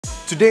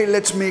Today,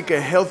 let's make a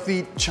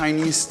healthy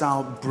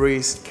Chinese-style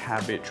braised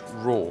cabbage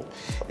roll.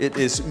 It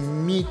is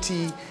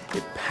meaty,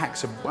 it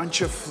packs a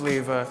bunch of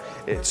flavor,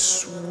 it's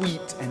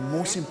sweet, and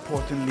most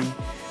importantly,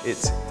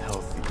 it's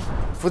healthy.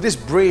 For this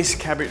braised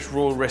cabbage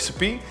roll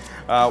recipe,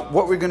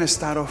 what we're gonna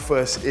start off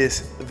first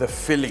is the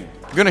filling.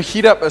 I'm gonna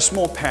heat up a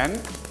small pan.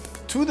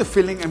 To the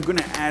filling, I'm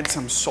gonna add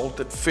some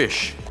salted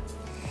fish.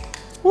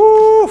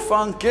 Woo,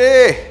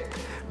 funky!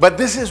 But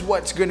this is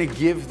what's gonna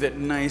give that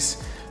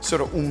nice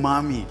sort of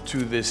umami to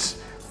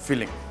this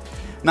filling.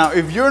 Now,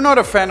 if you're not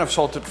a fan of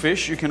salted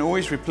fish, you can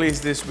always replace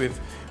this with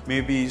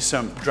maybe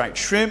some dried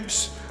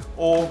shrimps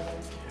or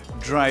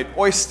dried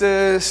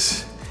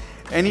oysters,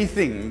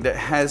 anything that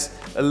has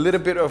a little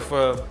bit of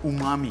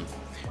umami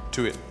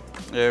to it.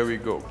 There we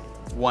go.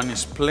 One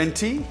is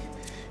plenty,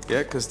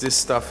 yeah, because this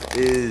stuff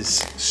is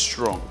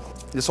strong.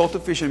 The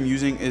salted fish I'm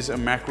using is a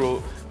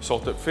mackerel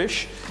salted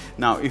fish.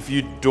 Now, if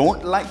you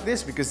don't like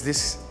this, because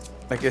this,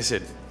 like I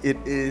said, it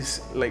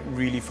is like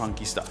really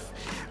funky stuff.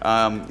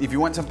 If you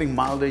want something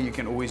milder, you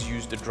can always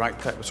use the dried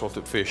type of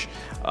salted fish,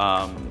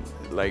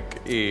 like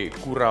a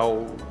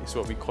curau is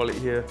what we call it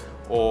here,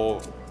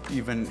 or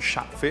even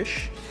shark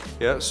fish,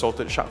 yeah,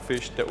 salted shark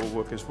fish, that will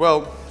work as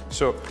well.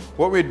 So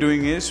what we're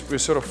doing is we're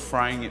sort of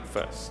frying it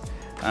first.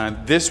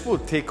 This will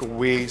take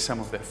away some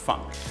of that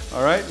funk.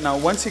 All right, now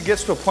once it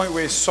gets to a point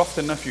where it's soft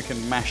enough, you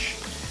can mash,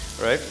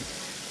 right?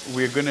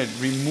 We're gonna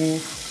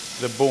remove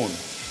the bone.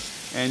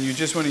 And you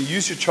just want to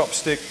use your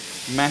chopstick,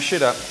 mash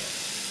it up.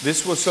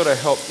 This will sort of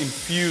help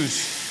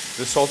infuse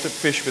the salted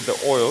fish with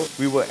the oil.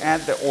 We will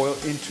add the oil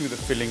into the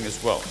filling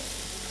as well.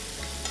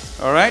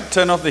 All right,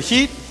 turn off the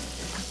heat.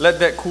 Let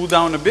that cool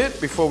down a bit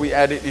before we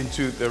add it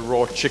into the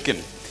raw chicken.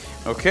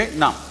 Okay,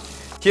 now,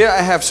 here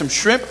I have some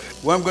shrimp.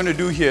 What I'm going to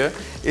do here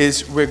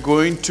is we're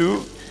going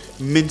to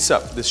mince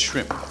up this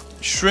shrimp.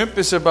 Shrimp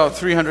is about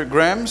 300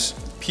 grams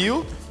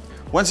peeled.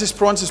 Once this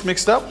prawns is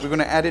mixed up, we're going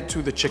to add it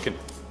to the chicken.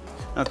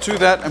 Now to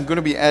that, I'm going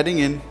to be adding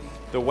in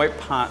the white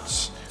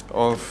parts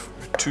of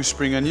 2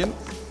 spring onion.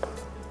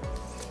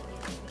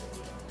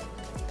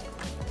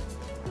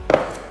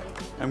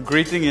 I'm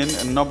grating in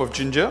a knob of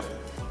ginger.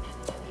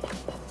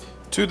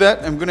 To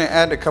that, I'm going to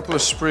add a couple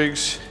of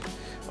sprigs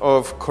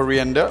of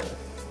coriander.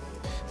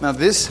 Now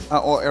these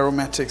are all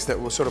aromatics that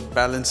will sort of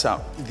balance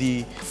out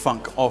the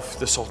funk of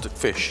the salted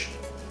fish.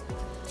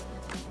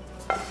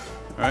 All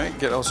right,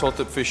 get our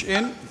salted fish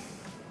in.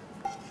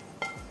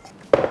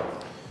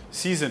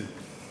 Season.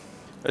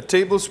 A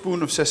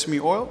tablespoon of sesame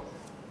oil,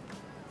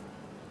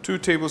 2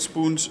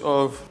 tablespoons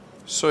of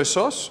soy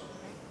sauce.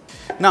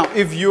 Now,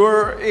 if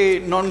you're a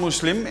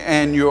non-Muslim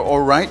and you're all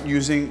right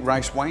using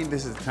rice wine,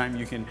 this is the time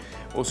you can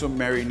also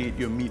marinate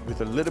your meat with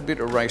a little bit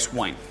of rice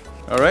wine.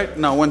 All right,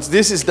 now once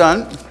this is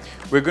done,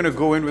 we're gonna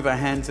go in with our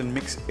hands and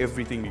mix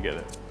everything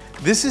together.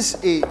 This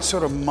is a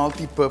sort of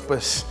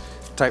multi-purpose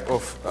type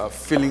of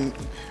filling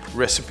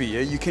recipe.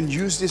 Yeah? You can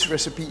use this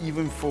recipe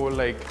even for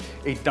like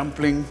a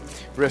dumpling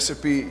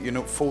recipe, you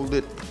know, fold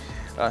it,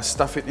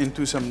 stuff it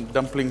into some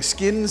dumpling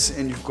skins,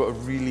 and you've got a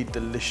really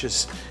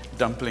delicious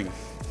dumpling.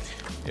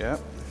 Yeah.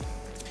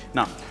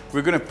 Now,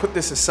 we're gonna put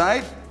this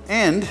aside,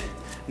 and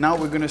now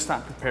we're gonna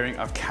start preparing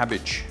our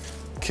cabbage.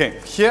 Okay,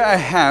 here I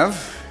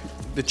have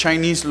the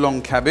Chinese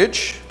long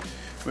cabbage.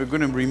 We're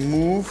gonna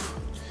remove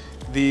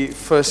the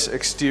first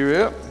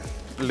exterior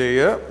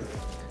layer,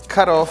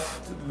 cut off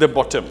the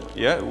bottom,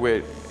 yeah,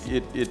 where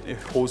it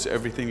holds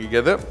everything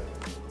together.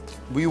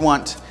 We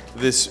want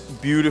this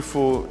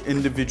beautiful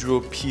individual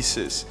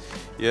pieces,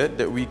 yeah,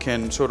 that we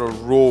can sort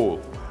of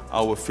roll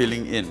our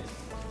filling in.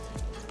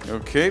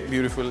 Okay,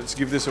 beautiful. Let's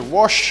give this a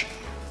wash.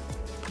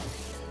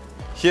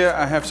 Here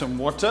I have some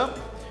water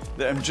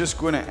that I'm just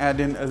going to add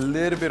in a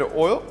little bit of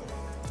oil.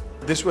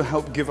 This will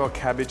help give our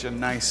cabbage a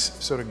nice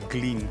sort of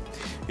gleam,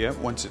 yeah,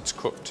 once it's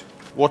cooked.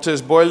 Water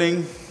is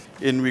boiling,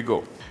 in we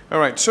go. All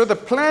right, so the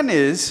plan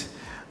is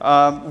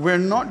we're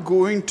not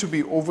going to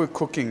be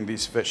overcooking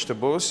these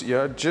vegetables,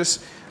 yeah,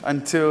 just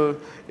until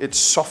it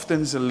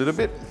softens a little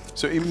bit.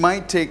 So it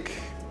might take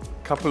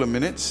a couple of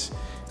minutes,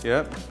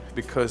 yeah,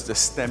 because the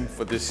stem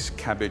for this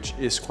cabbage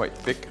is quite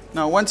thick.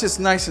 Now, once it's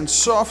nice and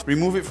soft,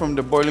 remove it from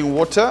the boiling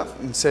water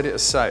and set it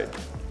aside.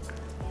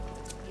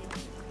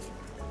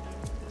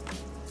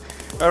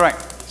 All right,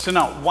 so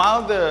now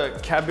while the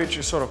cabbage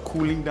is sort of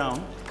cooling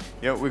down,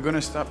 yeah, we're going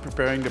to start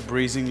preparing the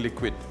braising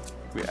liquid.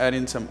 We add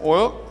in some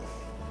oil.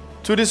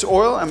 To this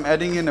oil, I'm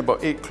adding in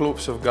about 8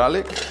 cloves of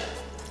garlic,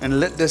 and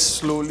let this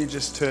slowly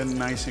just turn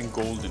nice and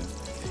golden.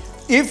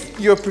 If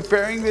you're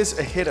preparing this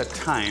ahead of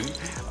time,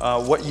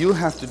 what you'll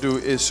have to do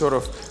is sort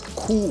of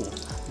cool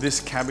this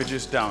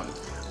cabbages down.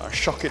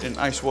 Shock it in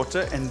ice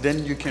water, and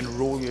then you can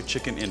roll your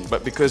chicken in.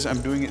 But because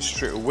I'm doing it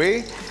straight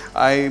away,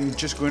 I'm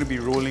just going to be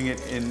rolling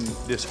it in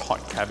this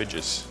hot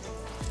cabbages.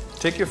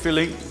 Take your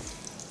filling,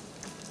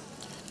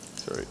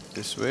 sorry,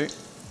 this way,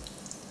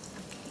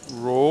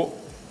 roll,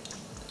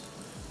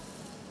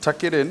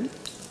 tuck it in,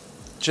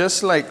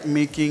 just like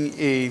making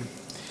a,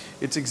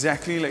 it's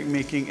exactly like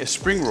making a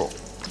spring roll.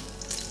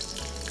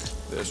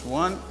 There's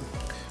one.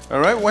 All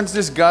right, once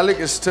this garlic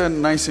is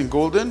turned nice and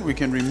golden, we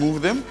can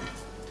remove them.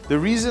 The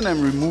reason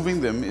I'm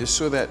removing them is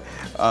so that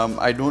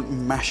I don't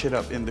mash it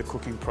up in the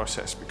cooking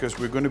process, because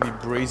we're going to be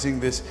braising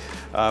this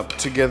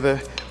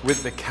together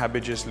with the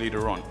cabbages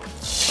later on.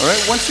 All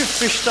right, once you've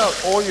fished out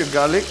all your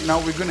garlic, now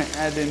we're going to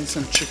add in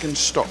some chicken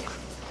stock.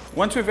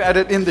 Once we've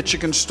added in the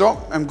chicken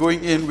stock, I'm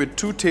going in with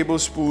 2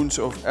 tablespoons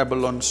of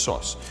abalone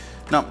sauce.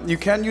 Now, you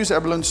can use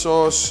abalone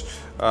sauce.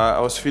 I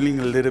was feeling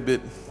a little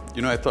bit,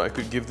 I thought I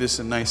could give this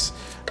a nice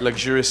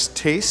luxurious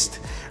taste.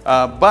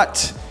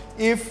 But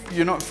if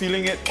you're not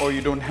feeling it or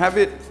you don't have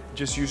it,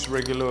 just use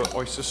regular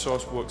oyster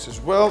sauce, works as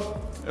well.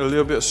 A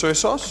little bit of soy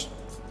sauce,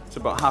 it's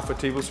about half a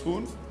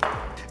tablespoon.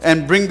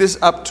 And bring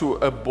this up to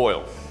a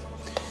boil.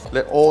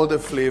 Let all the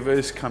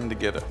flavors come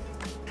together.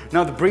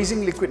 Now the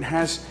braising liquid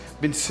has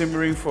been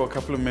simmering for a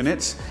couple of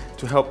minutes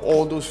to help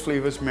all those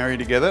flavors marry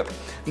together.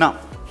 Now,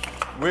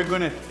 we're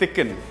going to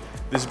thicken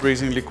this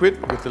braising liquid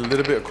with a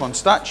little bit of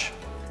cornstarch,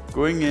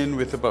 going in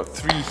with about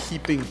 3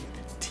 heaping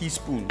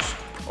teaspoons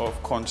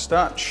of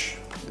cornstarch,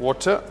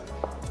 water,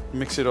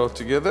 mix it all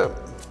together.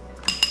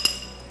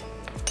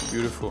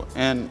 Beautiful.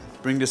 And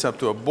bring this up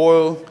to a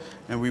boil,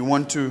 and we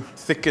want to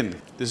thicken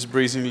this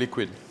braising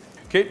liquid.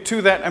 Okay,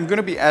 to that I'm going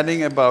to be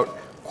adding about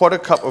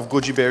 1/4 cup of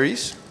goji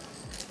berries.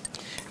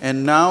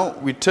 And now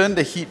we turn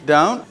the heat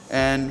down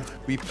and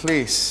we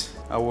place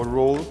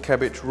our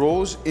cabbage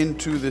rolls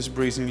into this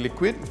braising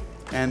liquid,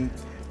 and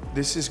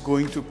this is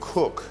going to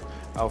cook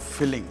our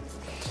filling.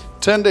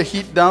 Turn the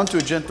heat down to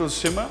a gentle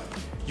simmer.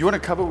 You want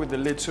to cover with the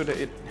lid so that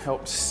it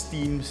helps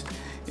steams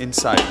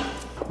inside.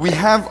 We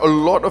have a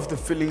lot of the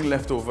filling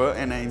left over,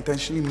 and I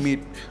intentionally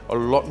made a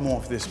lot more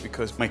of this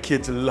because my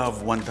kids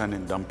love wonton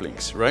and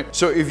dumplings, right?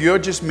 So if you're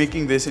just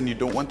making this and you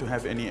don't want to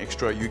have any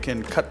extra, you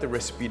can cut the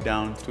recipe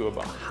down to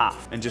about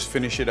half and just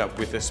finish it up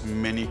with as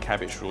many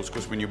cabbage rolls,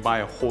 because when you buy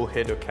a whole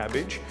head of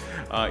cabbage,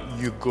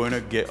 you're going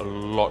to get a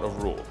lot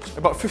of rolls.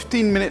 About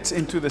 15 minutes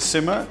into the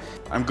simmer,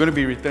 I'm going to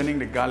be returning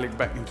the garlic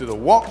back into the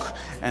wok,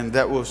 and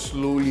that will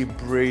slowly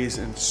braise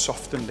and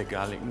soften the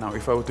garlic. Now,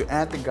 if I were to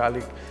add the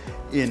garlic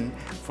in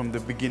from the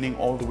beginning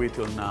all the way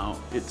till now,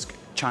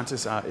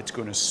 chances are it's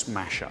going to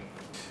smash up.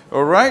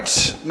 All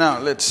right, now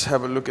let's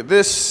have a look at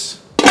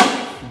this.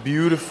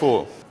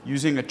 Beautiful.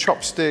 Using a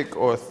chopstick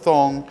or a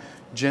thong,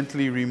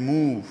 gently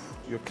remove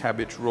your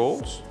cabbage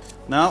rolls.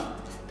 Now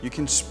you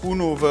can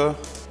spoon over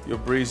your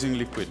braising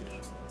liquid.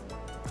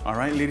 All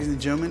right, ladies and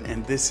gentlemen,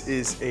 and this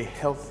is a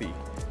healthy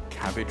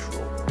cabbage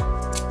roll.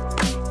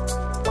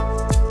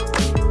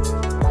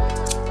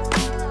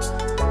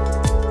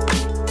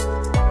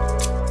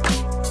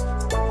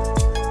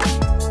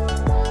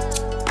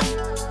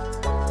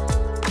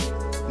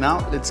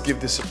 Now, let's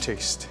give this a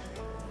taste.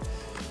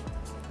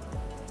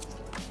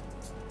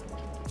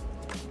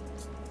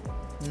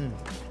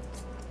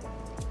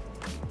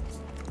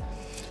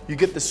 You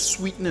get the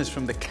sweetness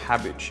from the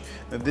cabbage.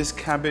 Now, this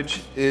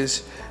cabbage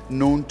is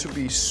known to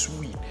be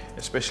sweet,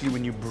 especially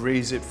when you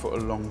braise it for a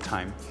long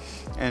time.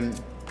 And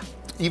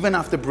even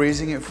after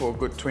braising it for a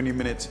good 20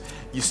 minutes,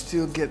 you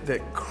still get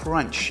that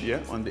crunch, yeah,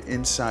 on the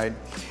inside,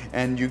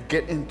 and you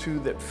get into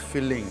that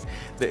filling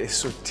that is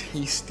so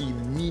tasty,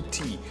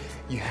 meaty.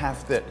 You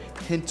have that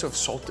hint of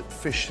salted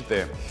fish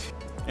there.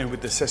 And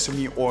with the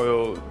sesame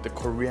oil, the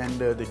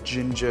coriander, the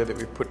ginger that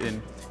we put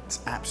in,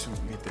 it's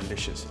absolutely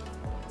delicious.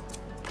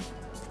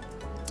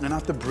 And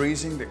after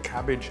braising the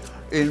cabbage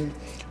in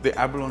the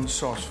abalone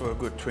sauce for a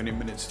good 20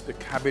 minutes, the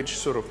cabbage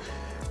sort of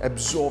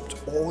absorbed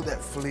all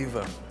that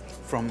flavor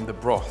from the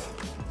broth,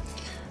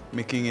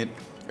 making it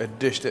a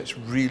dish that's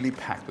really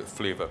packed with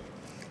flavor.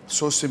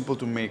 So simple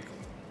to make,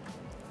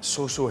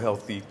 so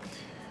healthy,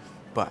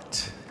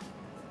 but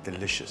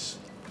delicious.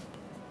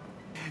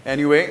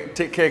 Anyway,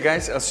 take care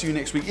guys, I'll see you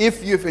next week.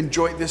 If you've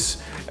enjoyed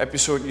this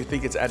episode and you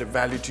think it's added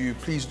value to you,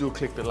 please do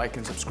click the like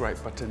and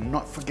subscribe button,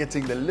 not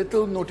forgetting the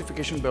little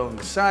notification bell on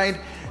the side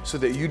so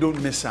that you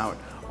don't miss out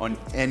on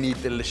any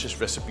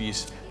delicious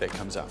recipes that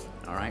comes out.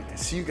 All right,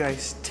 see you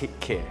guys, take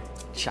care,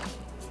 ciao.